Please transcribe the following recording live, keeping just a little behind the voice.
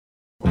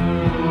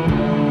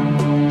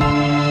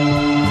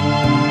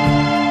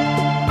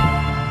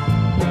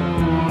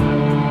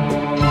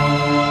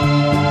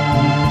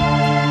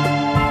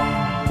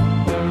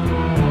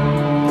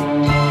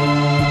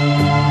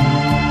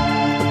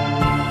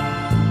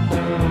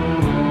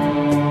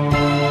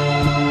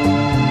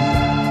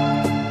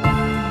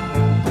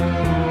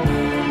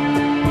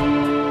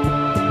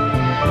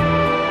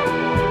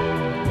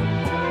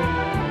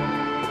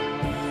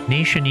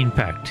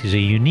Haatzmaut is a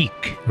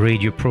unique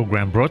radio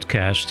program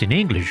broadcast in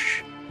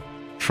English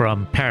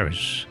from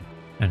Paris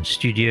and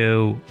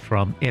studio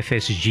from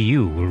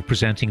FSGU,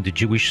 representing the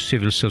Jewish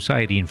Civil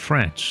Society in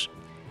France.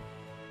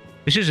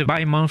 This is a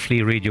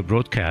bi-monthly radio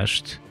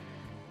broadcast.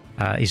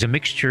 Is a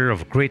mixture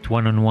of great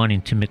one-on-one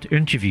intimate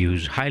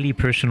interviews, highly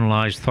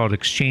personalized thought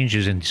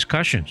exchanges and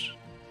discussions,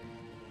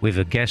 with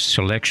a guest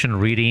selection,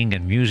 reading,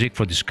 and music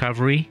for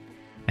discovery,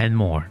 and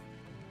more.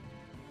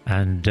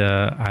 And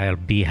I'll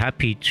be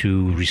happy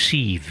to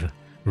receive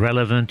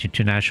relevant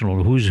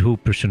international who's who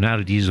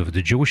personalities of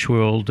the Jewish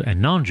world and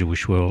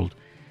non-Jewish world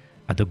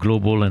at the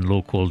global and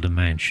local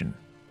dimension.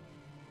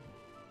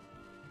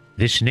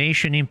 This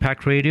Nation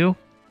Impact Radio,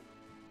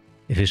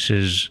 this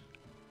is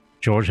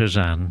George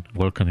Hazan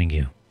welcoming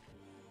you.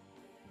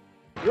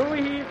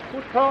 זוהי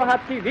זכותו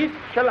הטבעית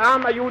של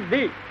העם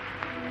היהודי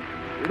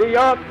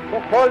להיות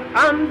בכל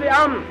עם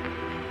ועם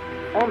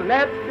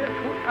עומד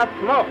ברשות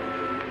עצמו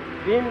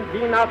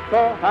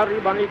במדינתו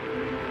הריבונית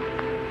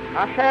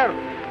אשר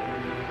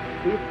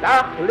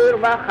תפתח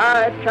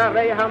לרווחה את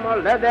שערי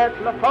המולדת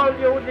לכל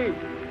יהודי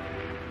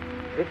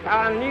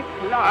ותעניק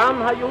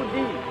לעם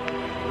היהודי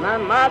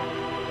מעמד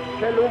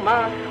של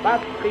אומה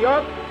שוות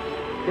זכויות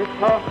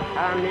בתוך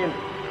העמים.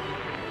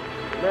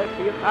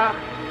 לפיכך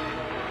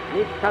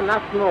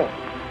נתכנסנו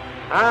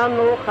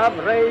אנו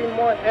חברי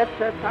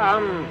מועצת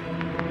העם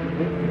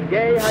נציגי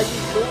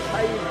היישוב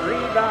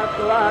העברי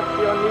והתנועה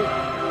הציונית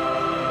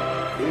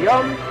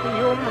ביום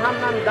סיום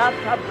המנדט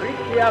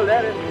הבריטי על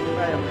ארץ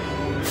ישראל.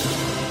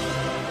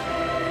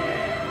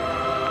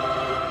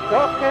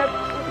 תוקף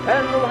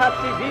זכותנו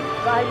הטבעית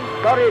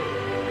וההיסטורית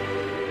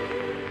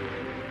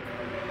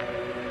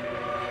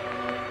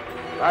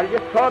ועל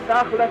יסוד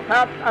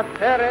החלטת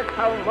עצרת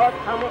האומות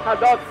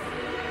המאוחדות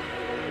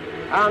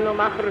אנו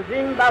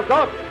מכריזים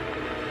בזאת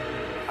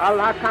על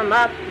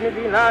הקמת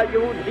מדינה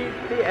יהודית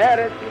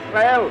בארץ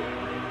ישראל,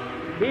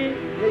 היא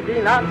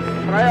מדינת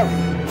ישראל.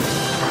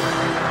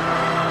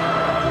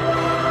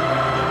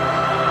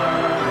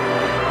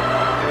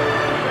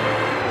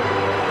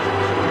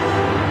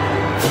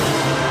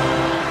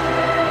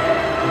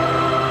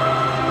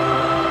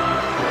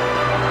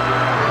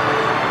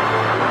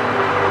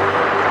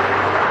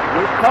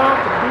 מתוך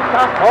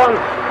ביטחון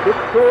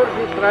בצור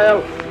ישראל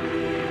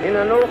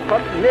הננו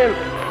חותמים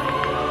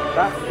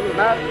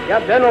בחתימת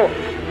ידינו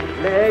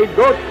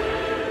לעדות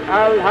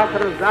על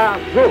הכרזה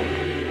זו.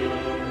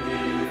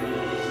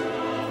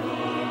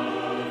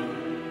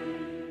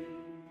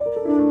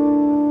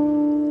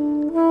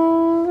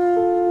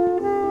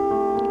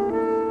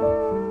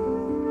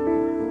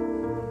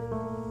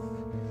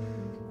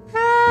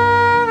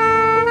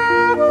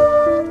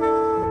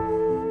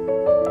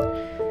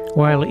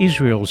 While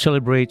Israel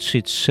celebrates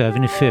its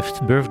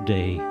 75th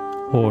birthday,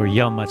 or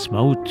Yom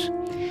Haatzmaut,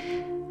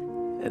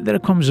 there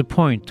comes a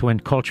point when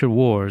culture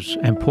wars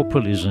and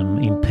populism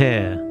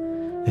impair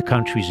a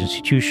country's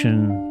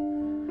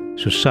institution,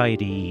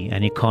 society,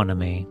 and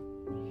economy.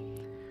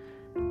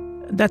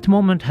 That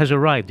moment has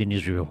arrived in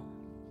Israel,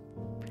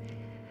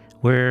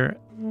 where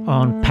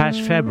on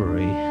past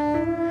February,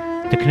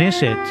 the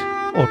Knesset,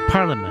 or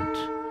Parliament,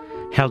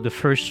 held the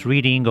first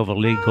reading of a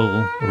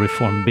legal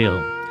reform bill.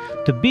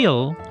 The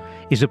bill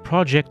is a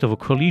project of a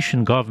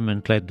coalition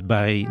government led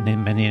by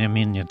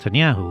Benjamin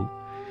Netanyahu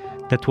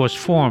that was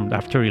formed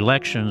after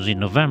elections in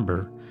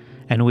November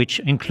and which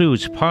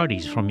includes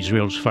parties from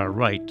Israel's far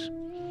right.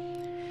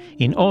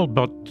 In all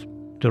but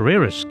the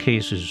rarest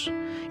cases,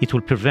 it will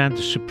prevent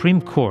the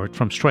Supreme Court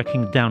from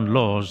striking down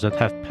laws that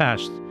have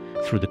passed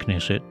through the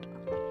Knesset,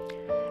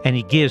 and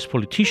it gives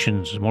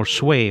politicians more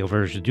sway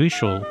over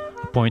judicial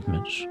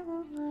appointments.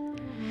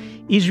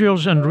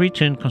 Israel's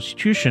unwritten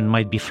constitution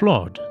might be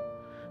flawed,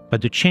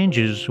 but the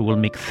changes will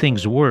make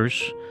things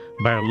worse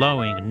by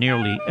allowing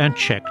nearly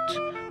unchecked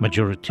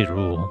majority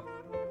rule.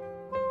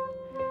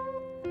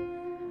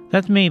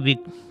 That maybe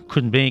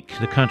could make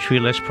the country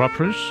less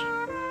prosperous,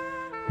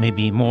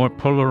 maybe more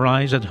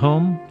polarized at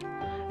home,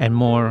 and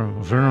more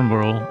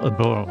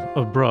vulnerable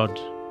abroad.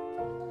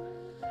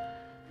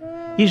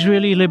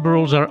 Israeli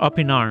liberals are up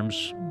in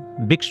arms.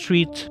 Big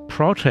street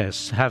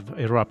protests have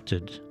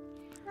erupted.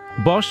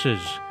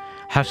 Bosses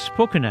have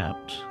spoken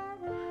out.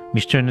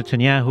 Mr.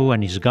 Netanyahu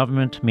and his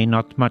government may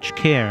not much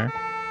care.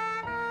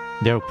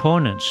 Their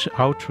opponents'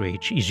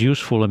 outrage is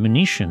useful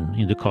ammunition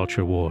in the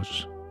culture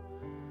wars.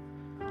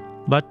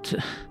 But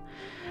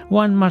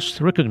one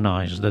must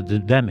recognize that the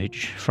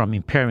damage from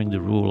impairing the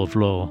rule of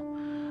law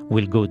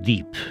will go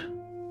deep.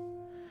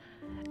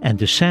 And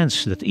the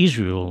sense that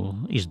Israel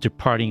is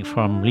departing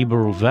from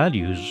liberal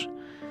values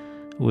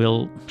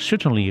will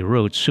certainly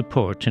erode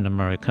support in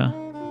America,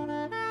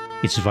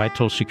 its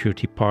vital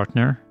security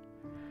partner,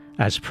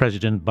 as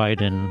President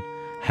Biden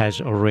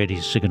has already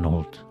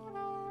signaled.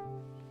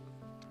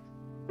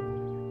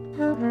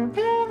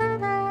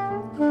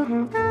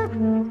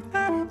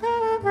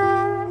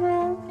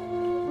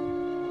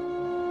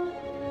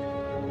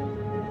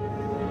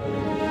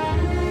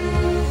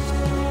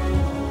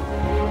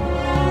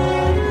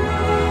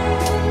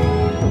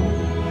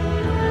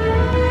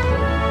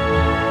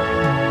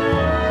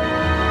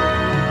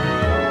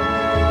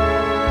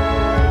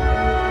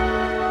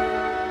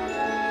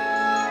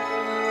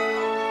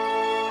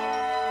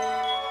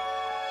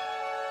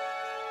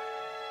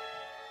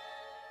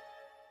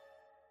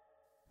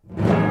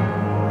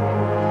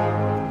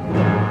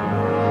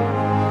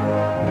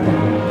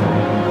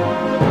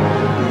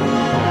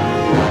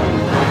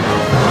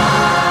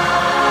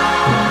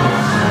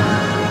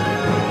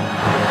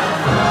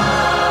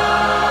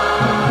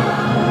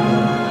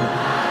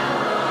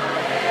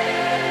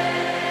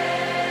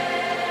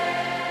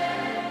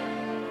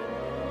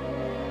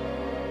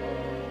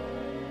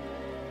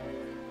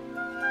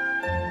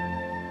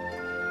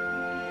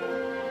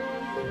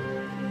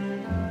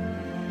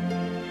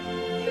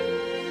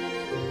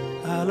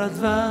 על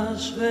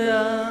הדבש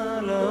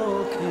ועל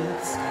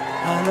העוקץ,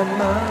 על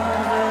המר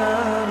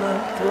ועל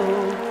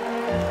הטוב,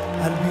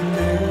 על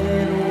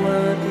ביתנו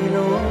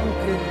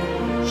התינוקת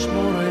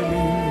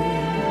שמורני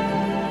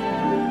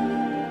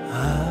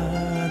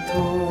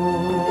הטוב.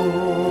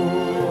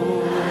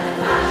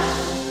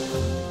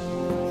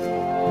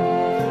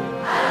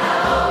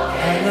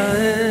 על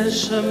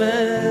האש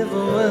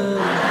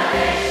המבוערת,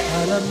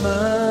 על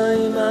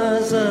המים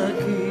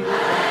הזכים,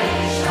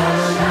 על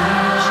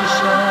האיש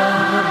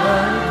ששב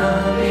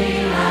הביתה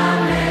מן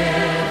המרחקים.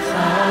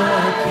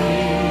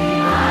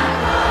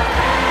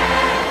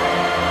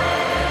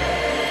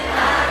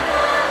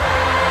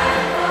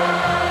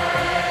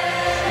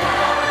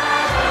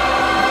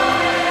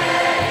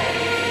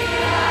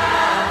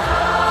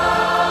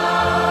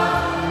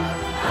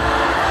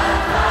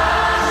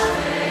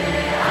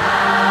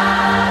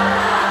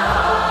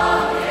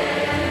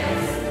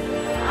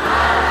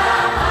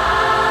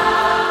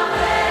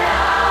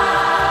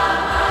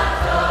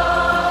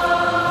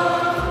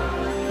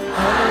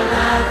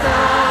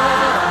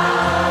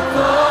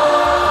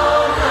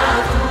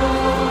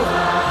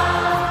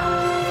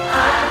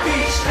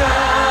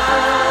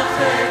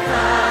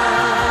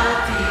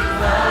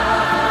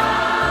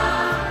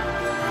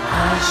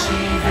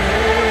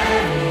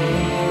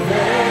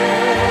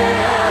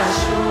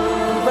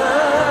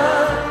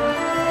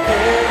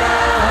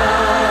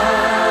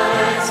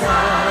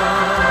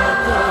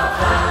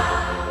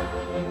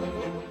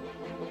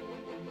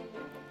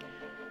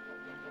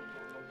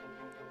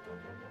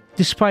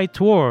 Despite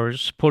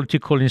wars,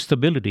 political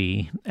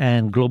instability,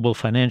 and global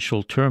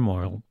financial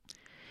turmoil,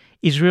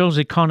 Israel's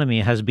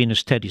economy has been a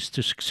steady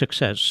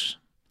success.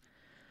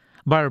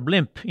 Bar a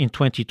blimp in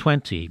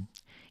 2020,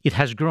 it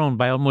has grown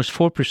by almost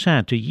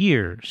 4% a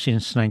year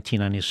since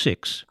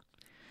 1996.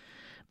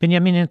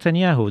 Benjamin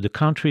Netanyahu, the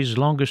country's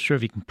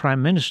longest-serving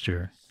prime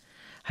minister,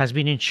 has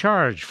been in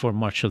charge for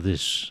much of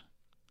this.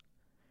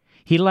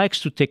 He likes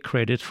to take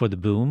credit for the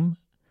boom.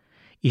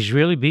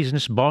 Israeli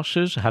business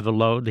bosses have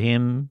allowed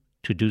him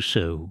to do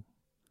so.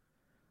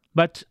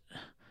 But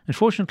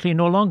unfortunately,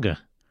 no longer.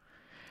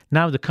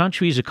 Now the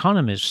country's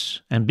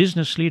economists and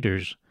business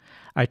leaders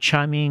are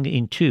chiming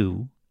in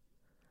too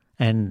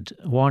and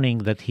warning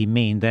that he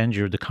may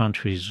endanger the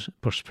country's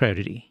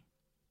prosperity.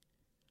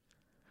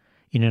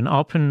 In an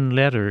open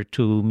letter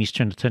to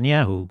Mr.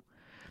 Netanyahu,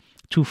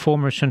 two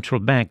former central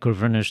bank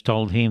governors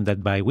told him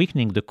that by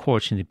weakening the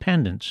court's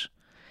independence,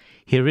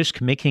 he risked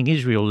making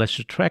Israel less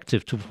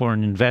attractive to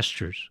foreign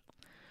investors,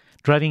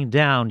 driving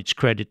down its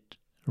credit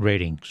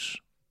ratings.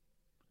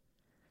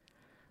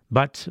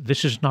 But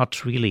this is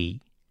not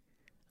really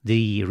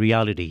the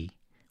reality.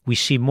 We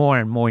see more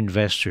and more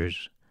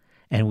investors,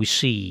 and we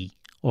see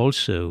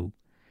also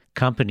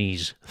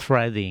companies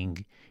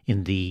thriving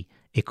in the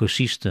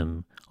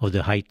ecosystem of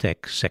the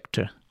high-tech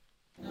sector.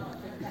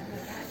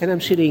 And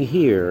I'm sitting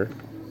here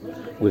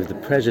with the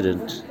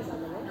president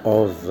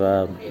of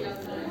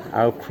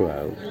Our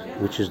Crowd,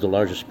 which is the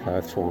largest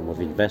platform of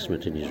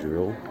investment in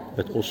Israel,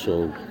 but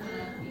also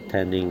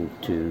tending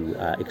to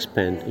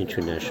expand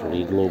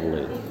internationally,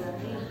 globally.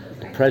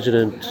 The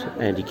president,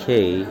 Andy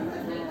Kay,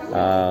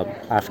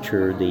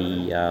 after the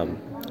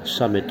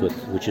summit,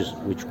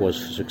 which was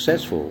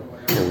successful,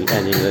 and we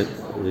ended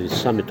the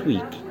summit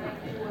week,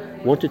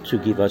 wanted to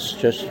give us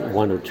just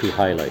one or two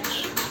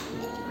highlights.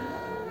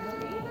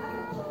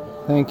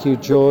 Thank you,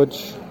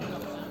 George.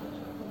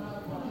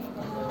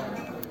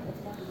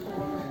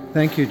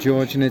 Thank you,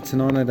 George, and it's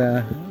an honor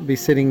to be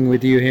sitting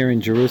with you here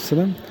in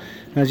Jerusalem.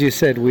 As you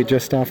said, we're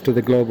just after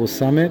the Global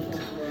Summit.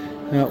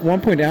 At one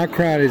point, Our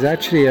Crowd is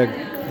actually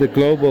the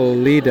global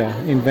leader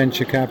in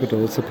venture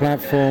capital. It's a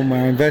platform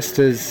where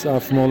investors are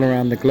from all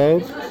around the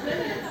globe,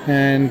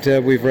 and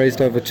we've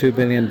raised over $2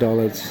 billion.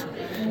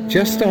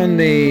 Just on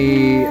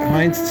the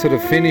sort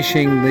of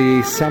finishing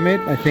the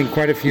summit, I think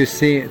quite a few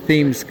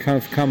themes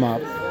have come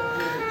up.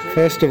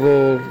 First of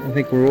all, I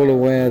think we're all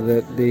aware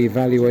that the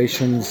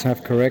valuations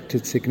have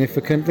corrected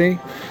significantly,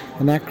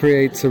 and that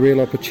creates a real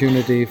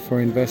opportunity for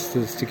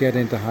investors to get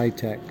into high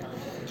tech.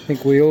 I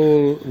think we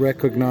all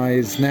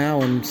recognize now,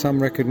 and some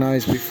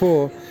recognized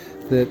before,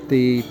 that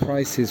the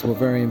prices were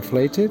very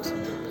inflated.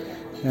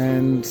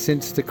 And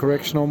since the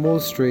correction on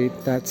Wall Street,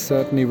 that's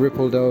certainly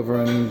rippled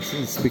over, and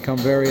it's become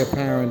very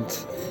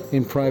apparent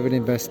in private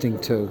investing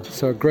too.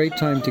 So a great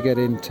time to get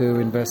into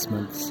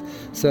investments,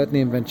 certainly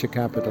in venture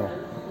capital.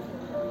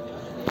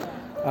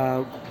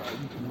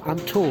 I'm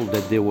told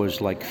that there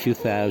was like a few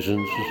thousand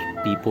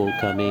people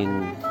coming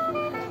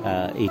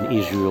in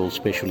Israel,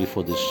 especially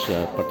for this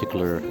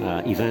particular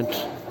event.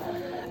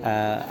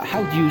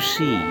 How do you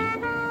see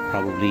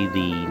probably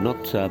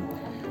not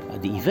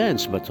the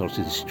events, but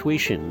also the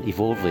situation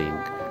evolving,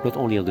 not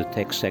only on the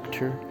tech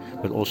sector,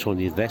 but also on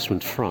the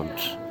investment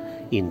front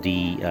in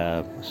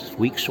the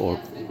weeks or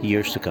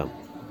years to come?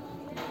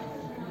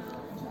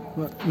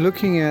 Well,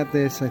 looking at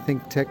this, I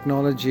think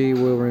technology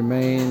will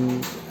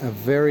remain a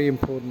very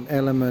important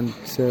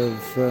element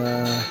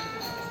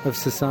of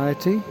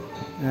society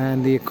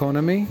and the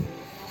economy.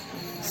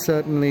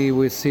 certainly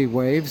we see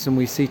waves and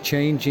we see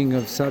changing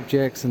of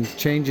subjects and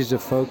changes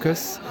of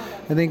focus.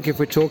 I think if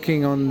we're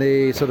talking on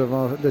the sort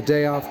of the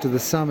day after the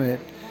summit,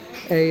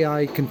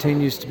 AI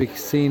continues to be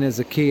seen as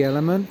a key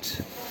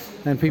element,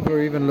 and people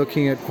are even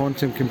looking at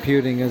quantum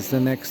computing as the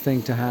next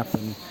thing to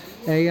happen.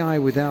 AI,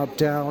 without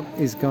doubt,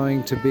 is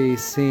going to be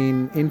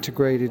seen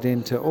integrated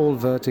into all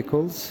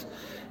verticals,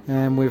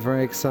 and we're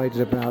very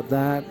excited about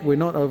that. We're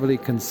not overly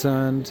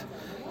concerned.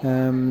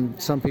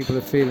 Some people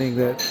are feeling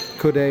that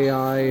could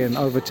AI and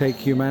overtake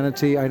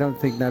humanity. I don't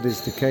think that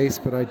is the case,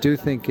 but I do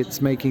think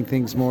it's making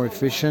things more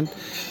efficient,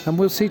 and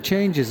we'll see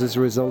changes as a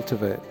result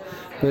of it.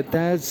 But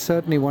that's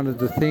certainly one of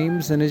the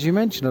themes, and as you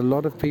mentioned, a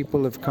lot of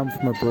people have come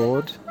from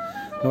abroad.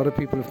 A lot of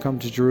people have come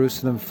to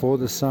Jerusalem for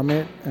the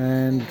summit,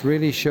 and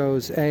really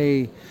shows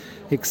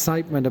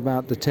excitement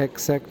about the tech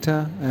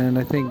sector, and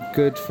I think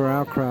good for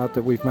our crowd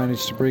that we've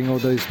managed to bring all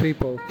those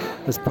people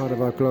as part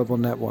of our global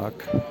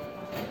network.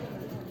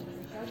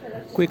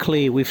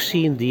 Quickly, we've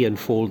seen the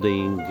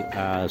unfolding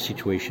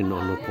situation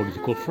on the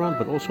political front,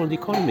 but also on the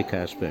economic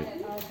aspect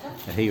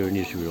here in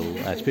Israel,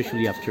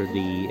 especially after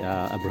the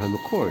Abraham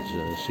Accords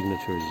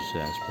signatures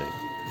aspect.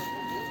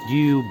 Do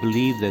you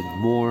believe that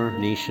more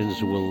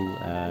nations will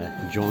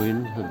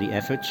join the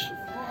efforts?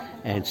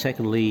 And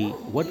secondly,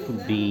 what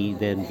would be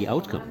then the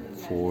outcome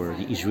for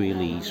the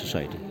Israeli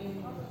society?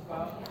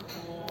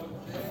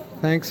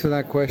 Thanks for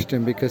that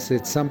question, because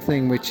it's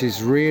something which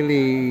is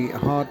really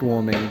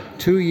heartwarming.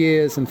 2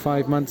 years and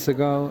 5 months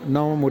ago,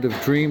 no one would have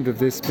dreamed of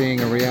this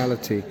being a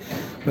reality.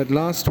 But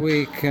last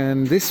week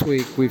and this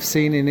week, we've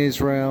seen in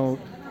Israel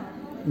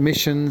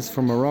missions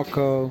from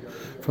Morocco,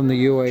 from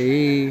the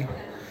UAE,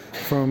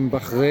 from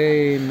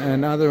Bahrain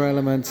and other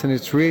elements, and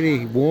it's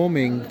really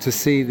warming to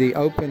see the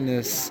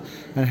openness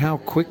and how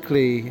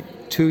quickly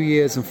 2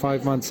 years and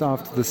 5 months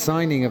after the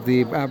signing of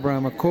the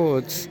Abraham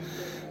Accords,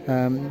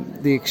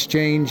 the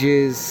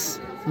exchanges,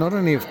 not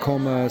only of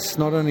commerce,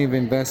 not only of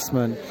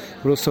investment,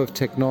 but also of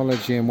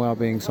technology and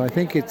well-being. So I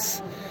think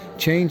it's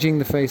changing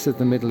the face of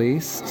the Middle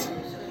East.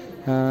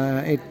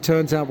 It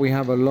turns out we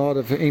have a lot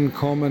in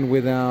common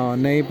with our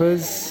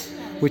neighbors,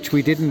 which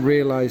we didn't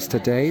realize to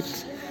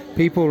date.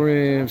 People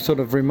sort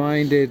of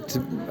reminded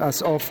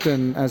us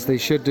often, as they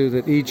should do,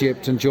 that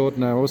Egypt and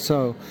Jordan are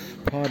also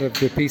part of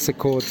the peace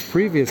accords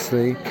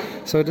previously.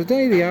 So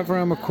today the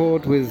Abraham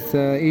Accord with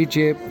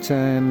Egypt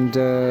and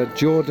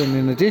Jordan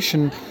in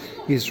addition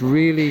is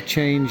really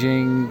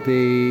changing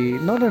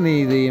not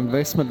only the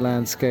investment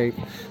landscape,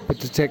 but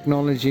the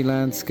technology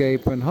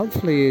landscape, and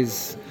hopefully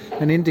is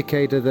an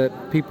indicator that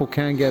people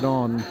can get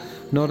on,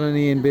 not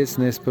only in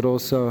business, but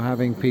also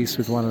having peace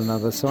with one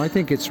another. So I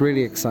think it's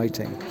really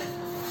exciting.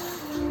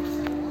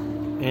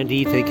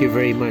 Andy, thank you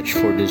very much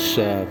for this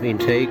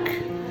intake.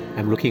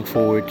 I'm looking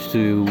forward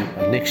to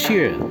next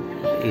year's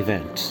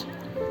event.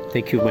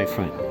 Thank you, my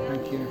friend.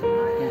 Thank you.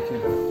 Thank you.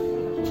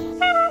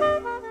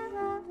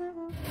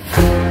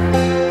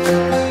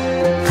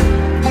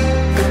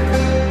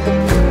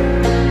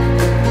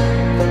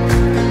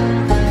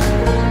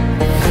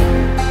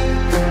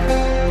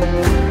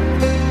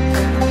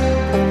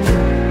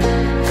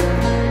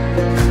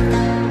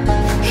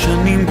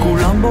 שנים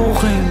כולם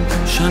בורחים,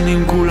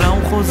 שנים כולם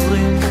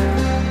חוזרים,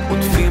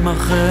 עוטפים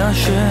אחרי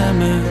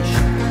השמש,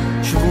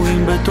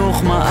 שבויים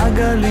בתוך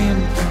מעגלים,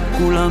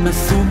 כולם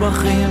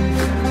מסובכים,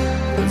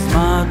 אז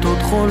מה את עוד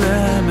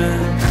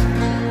חולמת?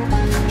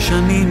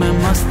 שנים הם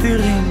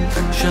מסתירים,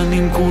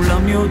 שנים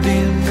כולם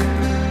יודעים,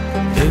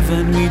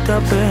 אבן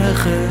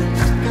מתהפכת,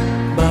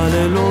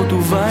 בלילות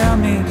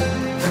ובימים,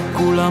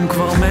 כולם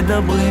כבר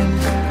מדברים,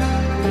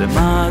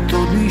 למה את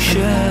עוד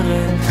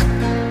נשארת?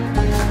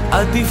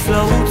 עדיף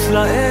לרוץ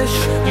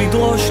לאש,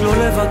 לדרוש לא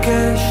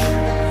לבקש,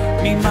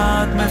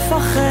 ממה את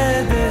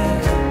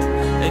מפחדת?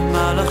 אין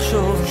מה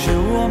לחשוב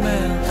כשהוא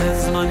אומר,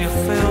 הזמן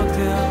יפה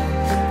יותר,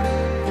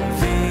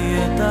 הביא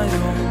את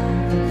היום.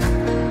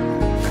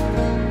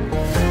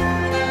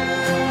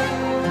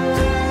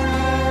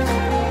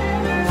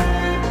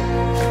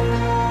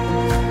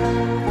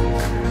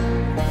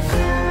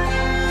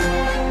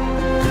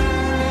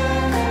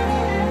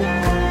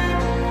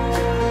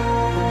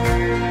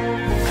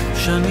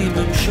 שנים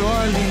הם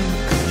שואלים,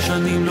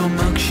 שנים לא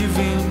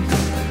מקשיבים,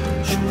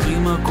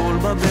 שורים הכל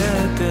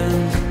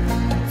בבטן,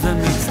 זה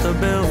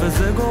מצטבר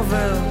וזה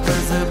גובר,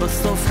 וזה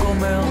בסוף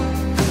גומר,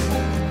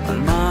 על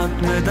מה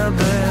את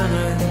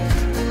מדברת?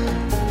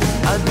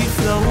 עדיף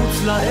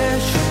לרוץ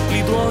לאש,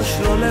 לדרוש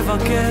לא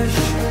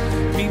לבקש,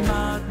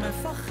 ממה את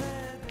מפחד?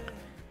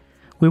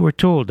 We were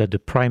told that the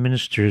Prime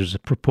Minister's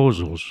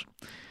proposals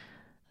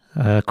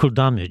could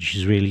damage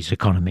Israel's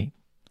economy.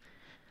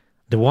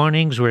 The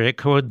warnings were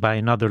echoed by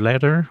another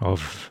letter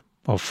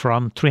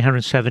from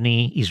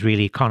 370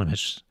 Israeli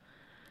economists.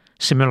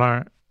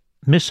 Similar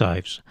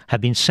missives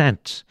have been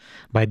sent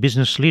by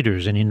business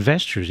leaders and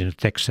investors in the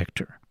tech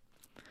sector.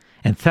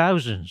 And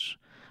thousands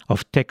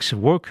of tech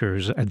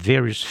workers at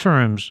various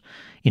firms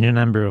in a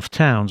number of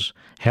towns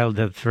held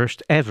their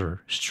first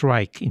ever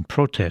strike in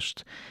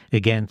protest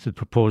against the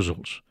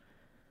proposals.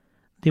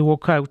 They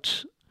walk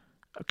out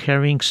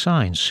carrying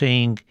signs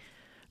saying,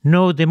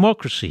 "No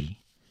democracy,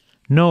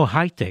 no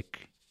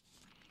high-tech.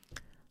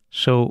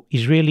 So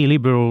Israeli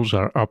liberals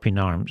are up in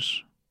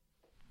arms.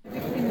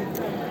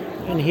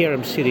 And here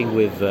I'm sitting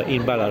with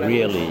Inbal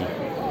Arieli.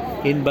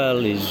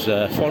 Inbal is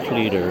a thought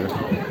leader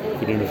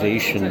in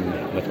innovation,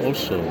 but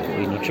also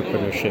in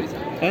entrepreneurship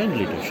and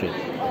leadership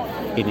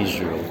in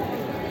Israel.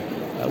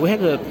 We had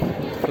the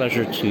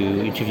pleasure to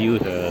interview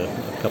her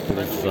a couple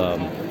of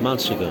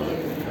months ago.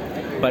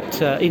 But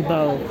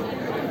Inbal,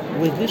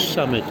 with this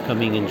summit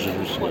coming in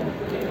Jerusalem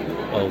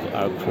of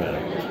our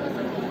crowd,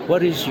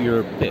 what is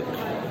your pick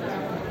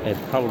and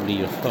probably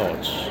your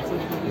thoughts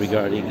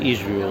regarding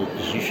Israel's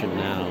position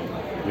now,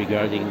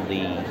 regarding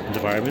the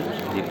environment,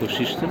 the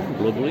ecosystem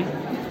globally,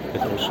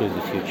 but also in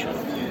the future?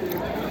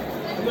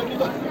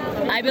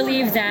 I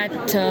believe that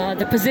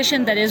the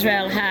position that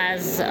Israel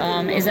has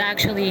is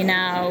actually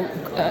now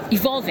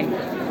evolving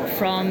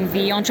from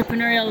the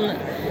entrepreneurial,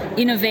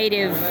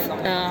 innovative,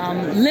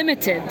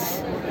 limited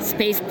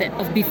space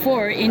of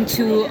before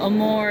into a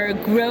more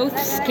growth,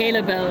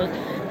 scalable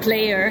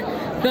player,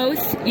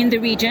 both in the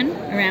region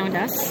around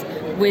us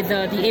with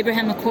the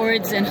Abraham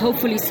Accords and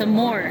hopefully some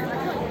more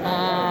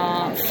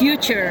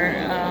future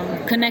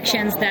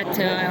connections that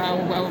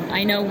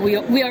I know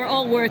we are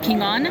all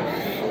working on.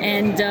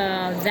 And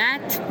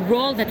that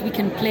role that we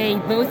can play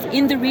both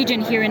in the region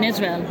here in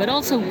Israel, but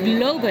also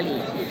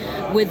globally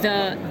with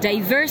the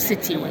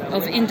diversity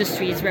of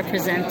industries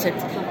represented,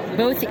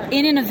 both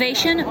in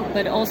innovation,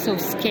 but also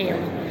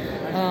scale,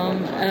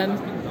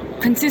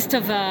 consists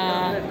of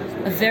a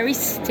very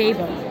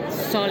stable,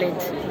 solid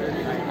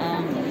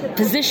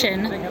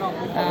position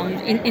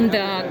in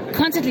the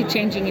constantly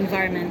changing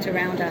environment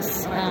around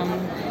us.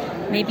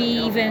 Maybe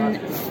even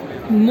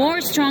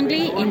more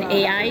strongly in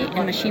AI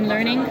and machine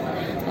learning,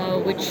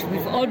 which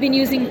we've all been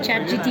using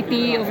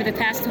ChatGPT over the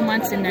past 2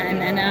 months and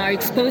are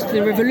exposed to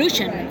the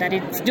revolution that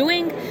it's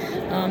doing.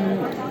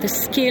 The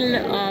skill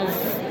of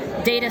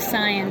data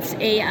science,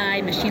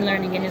 AI, machine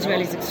learning in Israel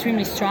is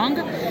extremely strong.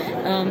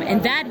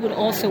 And that would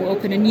also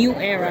open a new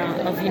era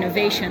of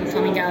innovation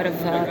coming out of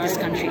this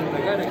country.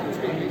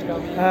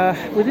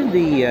 Within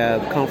the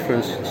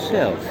conference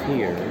itself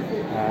here,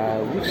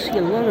 we see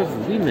a lot of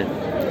women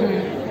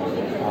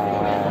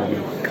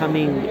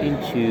coming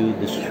into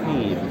the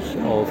streams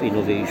of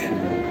innovation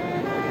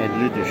and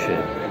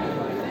leadership.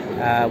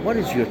 What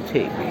is your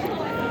take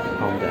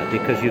on that?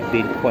 Because you've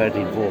been quite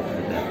involved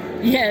in that.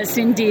 Yes,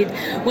 indeed.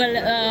 Well,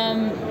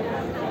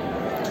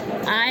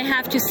 I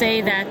have to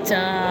say that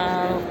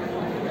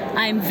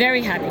I'm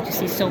very happy to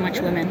see so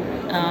much women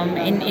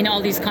in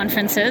all these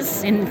conferences,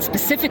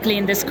 specifically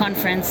in this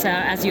conference,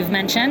 as you've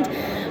mentioned.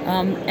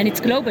 And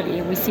it's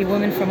globally. We see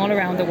women from all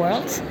around the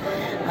world.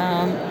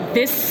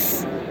 This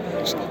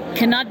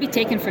cannot be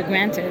taken for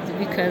granted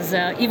because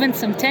even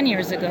some 10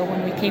 years ago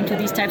when we came to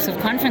these types of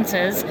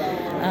conferences,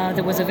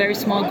 there was a very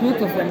small group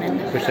of women.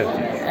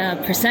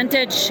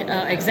 Percentage,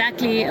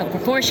 exactly, a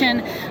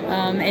proportion.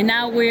 And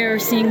now we're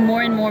seeing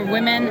more and more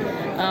women,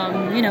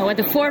 at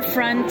the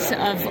forefront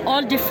of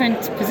all different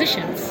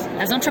positions,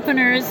 as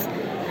entrepreneurs,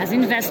 as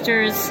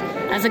investors,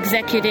 as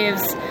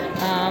executives.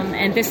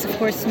 And this, of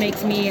course,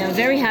 makes me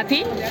very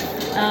happy.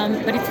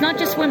 But it's not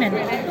just women.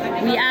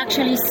 We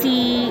actually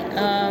see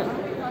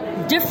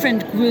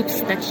different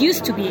groups that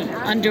used to be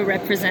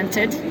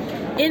underrepresented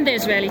in the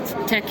Israeli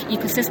tech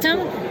ecosystem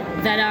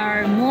that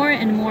are more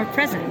and more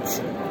present.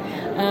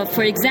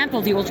 For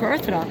example, the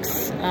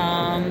ultra-Orthodox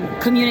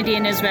community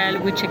in Israel,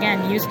 which again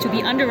used to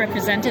be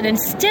underrepresented and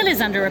still is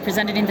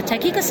underrepresented in the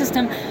tech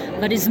ecosystem,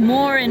 but is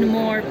more and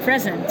more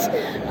present.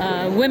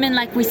 Women,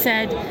 like we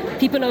said,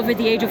 people over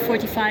the age of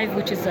 45,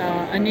 which is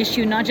an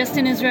issue not just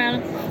in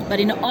Israel, but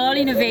in all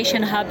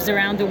innovation hubs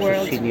around the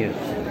world.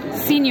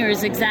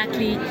 Seniors,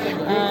 exactly.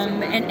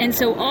 And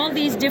so all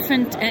these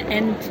different,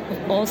 and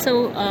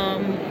also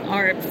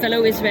our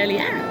fellow Israeli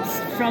Arabs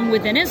from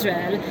within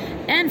Israel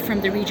and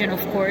from the region,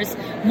 of course,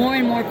 more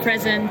and more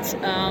present.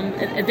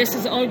 This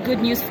is all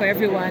good news for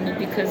everyone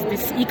because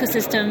this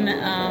ecosystem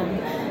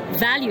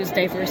values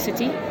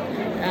diversity.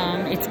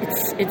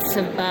 It's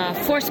a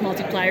force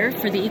multiplier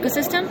for the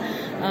ecosystem,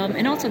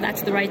 and also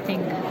that's the right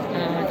thing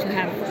to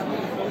have.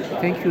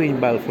 Thank you,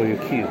 Inbal, for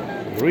your cue.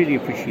 Really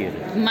appreciate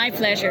it. My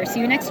pleasure.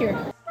 See you next year.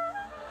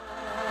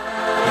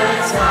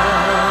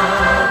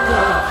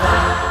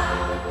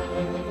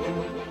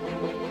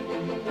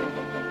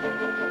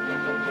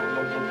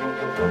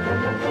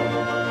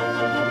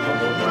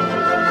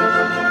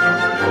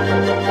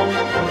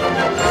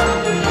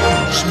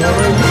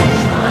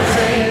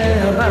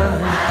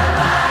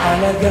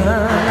 על הגן,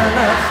 על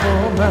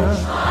החומה,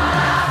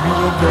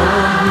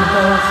 מגדול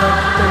מתחת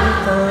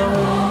ביתה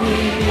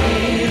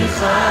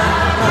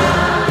ומלחמה.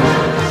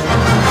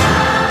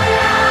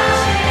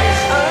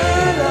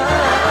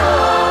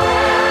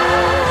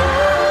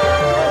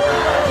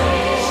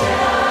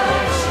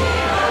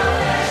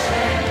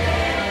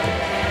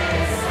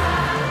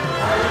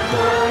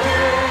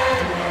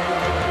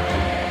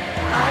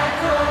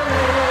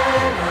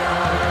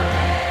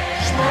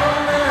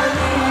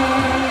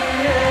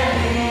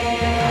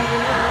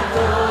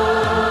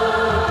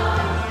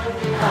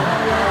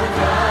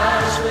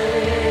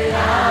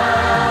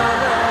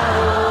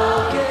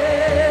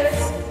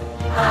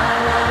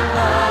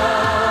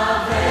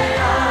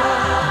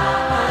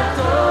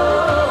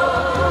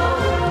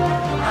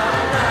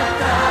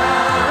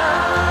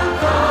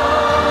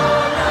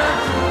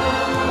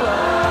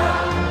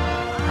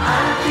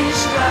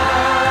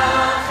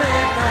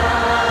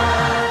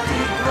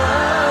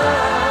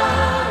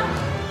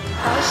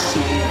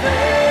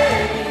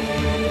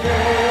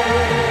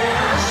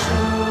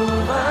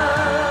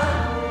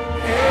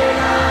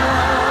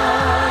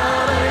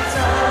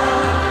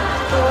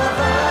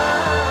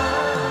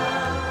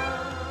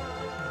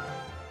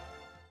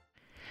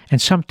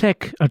 And some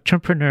tech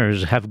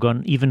entrepreneurs have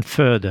gone even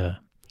further,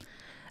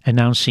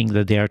 announcing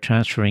that they are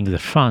transferring the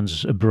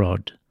funds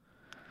abroad.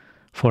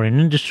 For an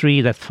industry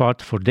that fought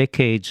for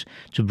decades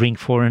to bring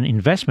foreign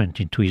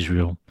investment into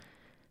Israel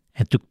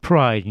and took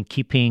pride in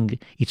keeping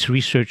its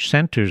research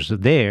centers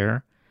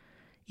there,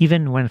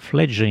 even when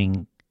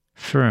fledgling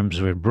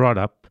firms were brought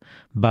up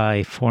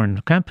by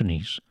foreign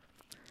companies,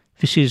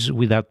 this is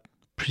without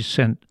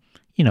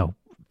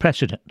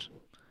precedent.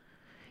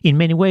 In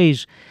many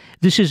ways,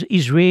 this is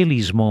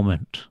Israel's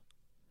moment.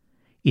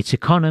 Its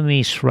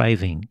economy is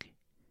thriving.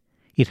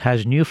 It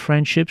has new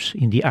friendships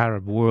in the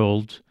Arab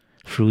world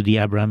through the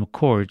Abraham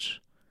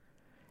Accords,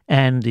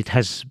 and it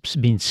has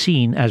been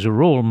seen as a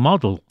role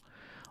model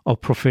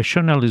of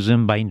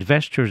professionalism by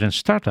investors and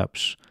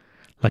startups,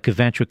 like a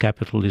venture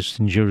capitalist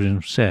in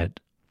Jerusalem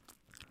said.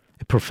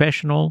 A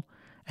professional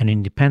and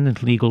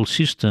independent legal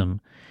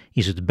system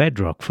is the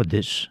bedrock for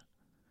this.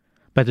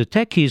 But the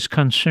techies'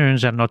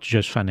 concerns are not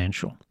just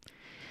financial.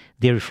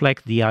 They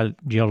reflect the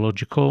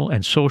ideological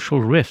and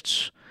social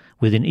rifts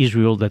within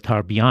Israel that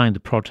are behind the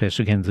protests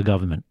against the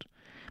government.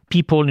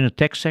 People in the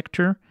tech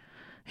sector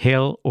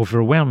hail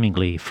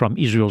overwhelmingly from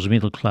Israel's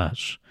middle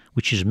class,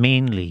 which is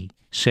mainly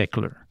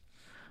secular.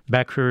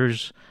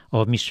 Backers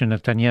of Mr.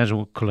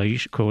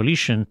 Netanyahu's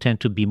coalition tend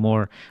to be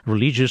more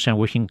religious and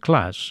working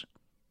class.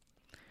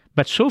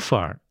 But so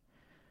far,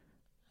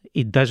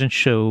 it doesn't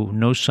show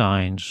no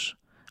signs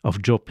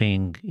of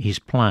dropping his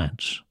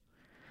plans.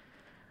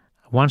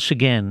 Once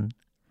again,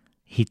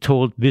 he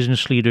told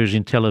business leaders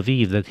in Tel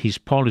Aviv that his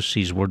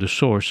policies were the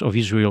source of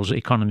Israel's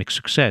economic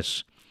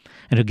success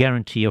and a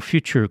guarantee of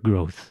future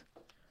growth.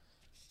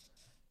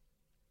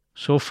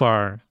 So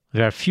far,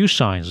 there are few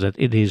signs that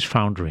it is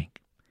foundering.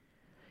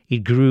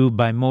 It grew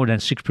by more than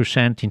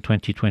 6% in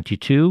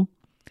 2022,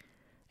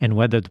 and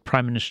whether the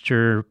Prime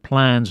Minister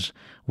plans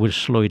will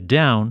slow it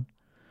down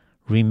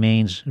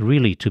remains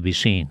really to be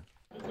seen.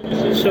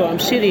 So I'm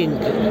sitting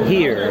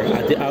here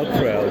at the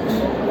Outcrowd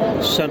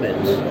Summit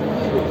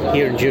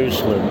here in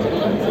Jerusalem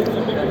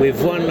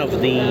with one of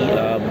the,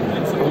 I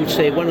would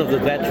say, one of the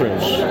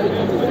veterans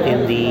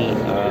in the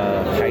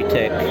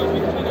high-tech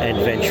and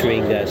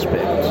venturing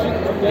aspect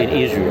in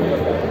Israel.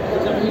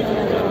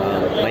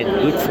 My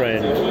good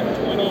friend,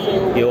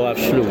 Yoav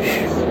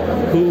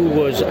Shlush, who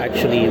was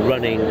actually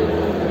running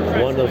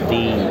one of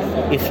the,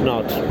 if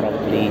not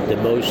probably the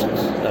most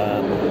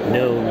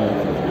known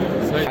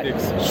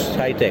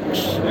Hightex,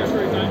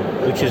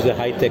 which is the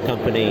high-tech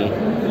company,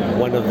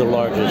 one of the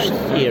largest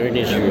here in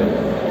Israel.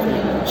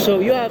 So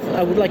Yoav,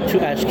 I would like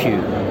to ask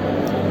you,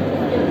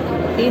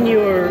 in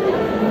your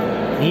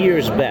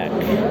years back,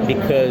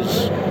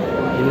 because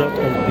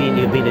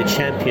you've been a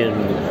champion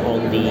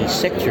on the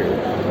sector,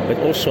 but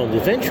also on the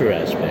venture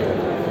aspect,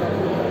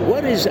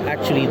 what is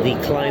actually the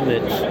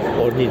climate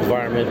or the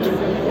environment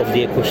of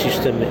the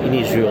ecosystem in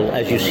Israel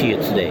as you see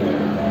it today?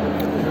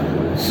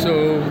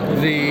 So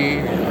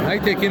the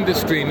high-tech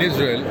industry in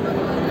Israel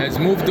has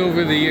moved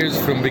over the years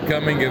from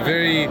becoming a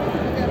very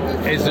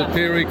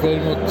esoteric,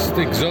 almost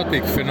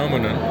exotic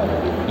phenomenon,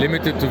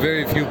 limited to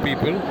very few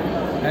people,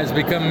 has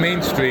become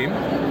mainstream.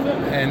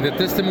 And the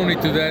testimony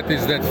to that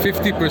is that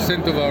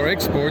 50% of our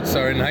exports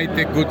are in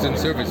high-tech goods and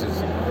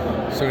services.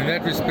 So in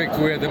that respect,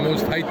 we are the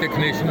most high-tech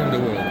nation in the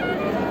world.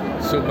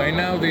 So by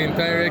now, the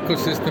entire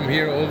ecosystem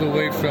here, all the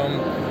way from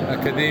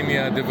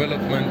academia,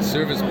 development,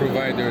 service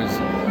providers,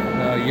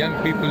 young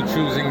people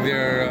choosing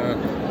their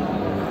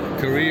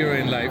career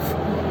in life,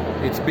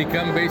 it's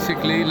become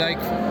basically like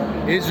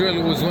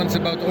Israel was once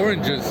about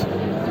oranges.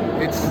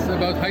 It's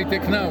about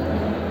high-tech now.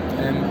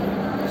 And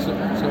so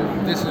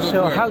this is what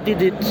So how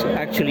did it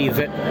actually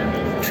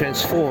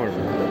transform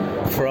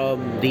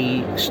from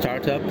the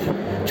startup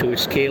to a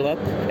scale-up?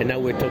 And now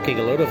we're talking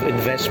a lot of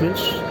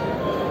investments.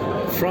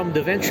 From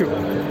the venture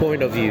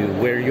point of view,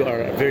 where you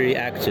are very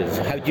active,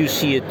 how do you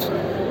see it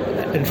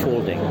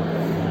unfolding?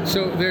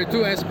 So there are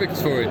two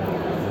aspects for it.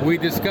 We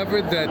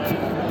discovered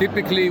that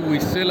typically we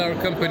sell our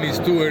companies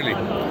too early.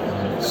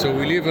 So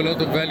we leave a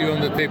lot of value on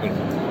the table.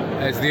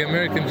 As the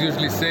Americans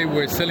usually say,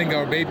 we're selling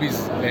our babies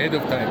ahead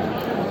of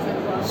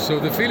time. So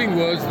the feeling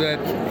was that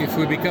if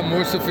we become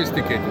more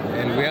sophisticated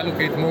and we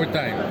allocate more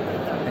time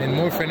and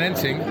more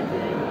financing,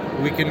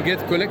 we can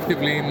get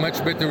collectively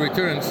much better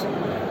returns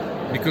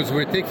because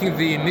we're taking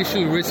the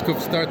initial risk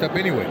of startup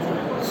anyway.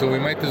 So we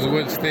might as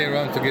well stay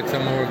around to get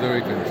some more of the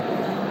returns.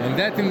 And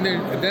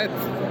that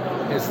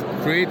has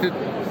created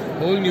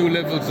whole new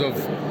levels of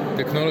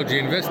technology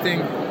investing,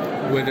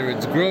 whether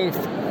it's growth,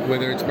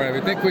 whether it's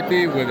private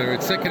equity, whether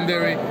it's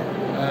secondary,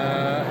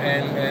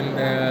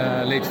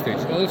 and late stage.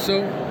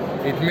 Also,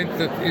 it meant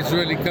that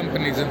Israeli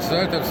companies and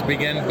startups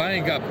began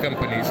buying up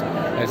companies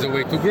as a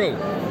way to grow,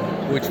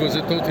 which was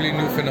a totally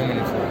new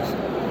phenomenon for us.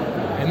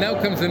 And now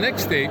comes the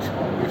next stage,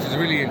 which is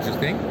really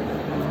interesting,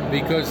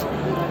 because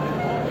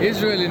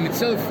Israel in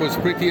itself was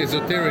pretty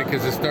esoteric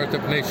as a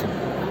startup nation.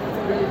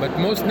 But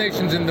most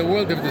nations in the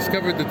world have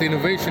discovered that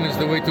innovation is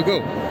the way to go.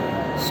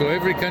 So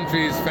every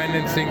country is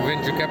financing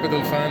venture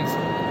capital funds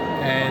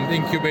and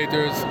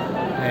incubators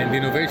and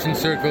innovation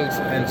circles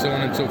and so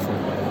on and so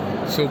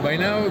forth. So by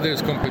now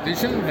there's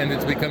competition and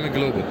it's becoming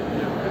global.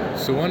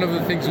 So one of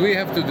the things we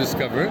have to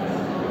discover,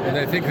 and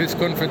I think this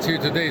conference here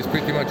today is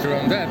pretty much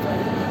around that,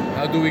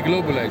 how do we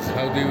globalize?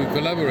 How do we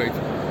collaborate?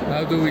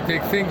 How do we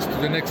take things to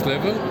the next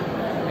level?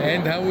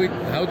 And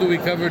how do we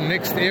cover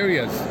next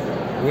areas,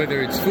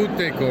 whether it's food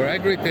tech or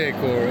agri-tech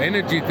or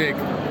energy tech,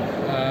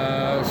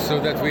 so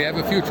that we have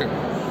a future.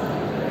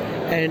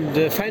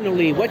 And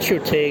finally, what's your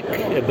take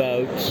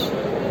about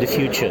the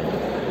future?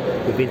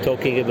 We've been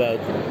talking about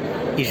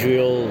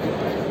Israel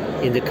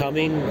in the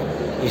coming,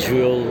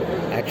 Israel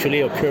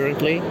actually or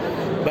currently,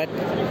 but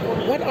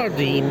what are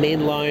the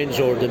main lines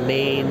or the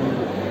main,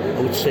 I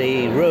would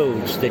say,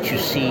 roads that you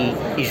see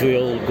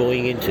Israel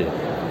going into?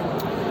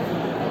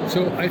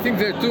 So I think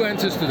there are two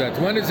answers to that.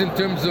 One is in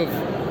terms of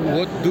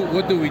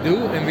what do we do,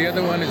 and the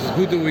other one is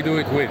who do we do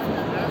it with.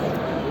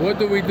 What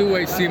do we do?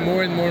 I see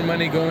more and more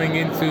money going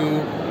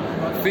into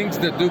things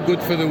that do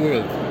good for the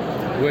world,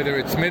 whether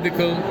it's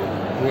medical,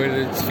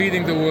 whether it's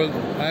feeding the world,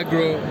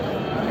 agro,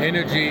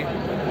 energy,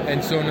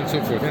 and so on and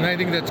so forth. And I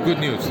think that's good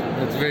news.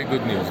 That's very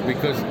good news,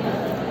 because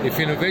if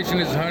innovation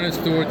is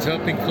harnessed towards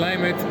helping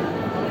climate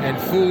and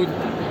food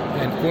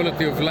and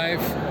quality of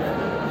life,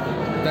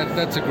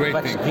 that's a great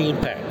thing. That's the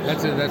impact.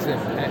 That's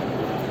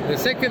it. The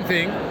second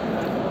thing,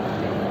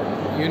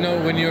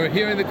 when you're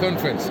here in the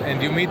conference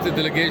and you meet the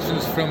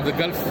delegations from the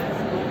Gulf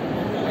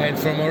and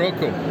from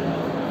Morocco,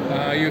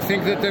 you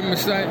think that the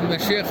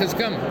Mashiach has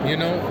come.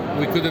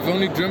 We could have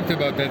only dreamt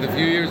about that a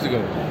few years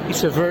ago.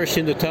 It's a verse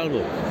in the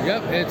Talmud.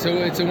 Yeah, it's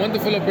a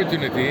wonderful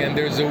opportunity, and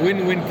there's a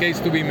win-win case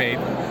to be made.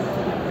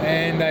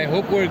 And I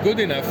hope we're good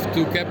enough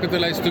to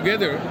capitalize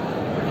together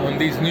on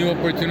these new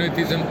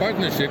opportunities and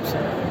partnerships.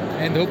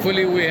 And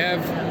hopefully we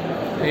have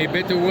a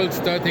better world,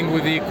 starting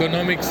with the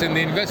economics and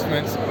the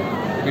investments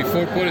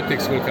before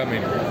politics will come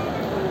in.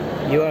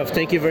 Yoav,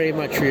 thank you very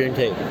much for your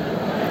intake.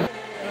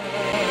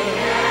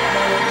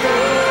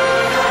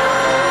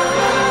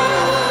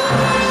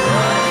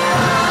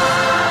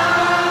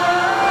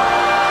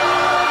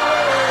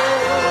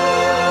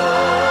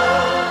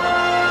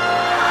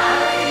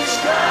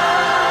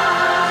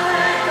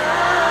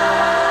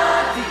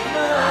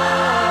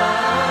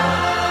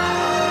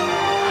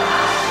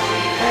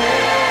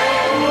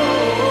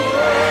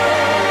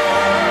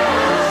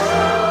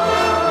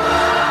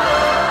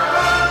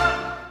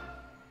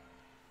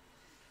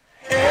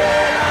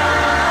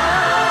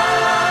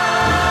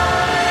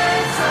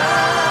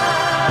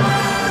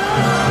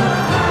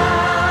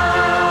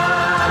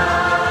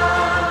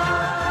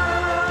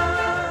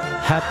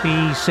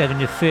 Happy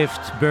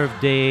 75th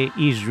birthday,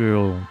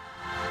 Israel.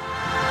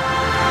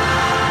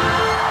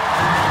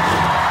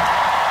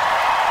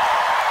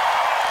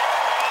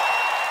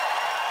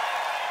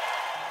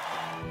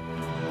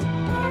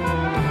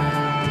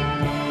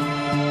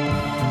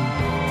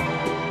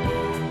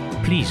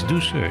 Please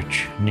do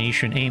search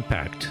Nation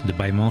Impact, the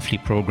bi-monthly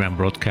program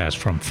broadcast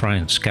from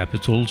France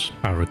capitals,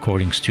 our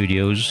recording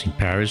studios in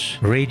Paris,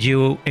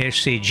 radio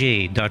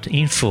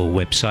scj.info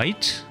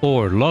website,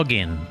 or log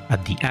in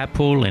at the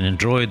Apple and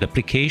Android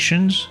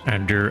applications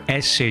under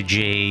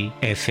SCJ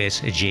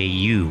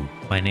FSJU.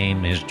 My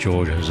name is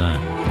George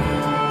Hazan.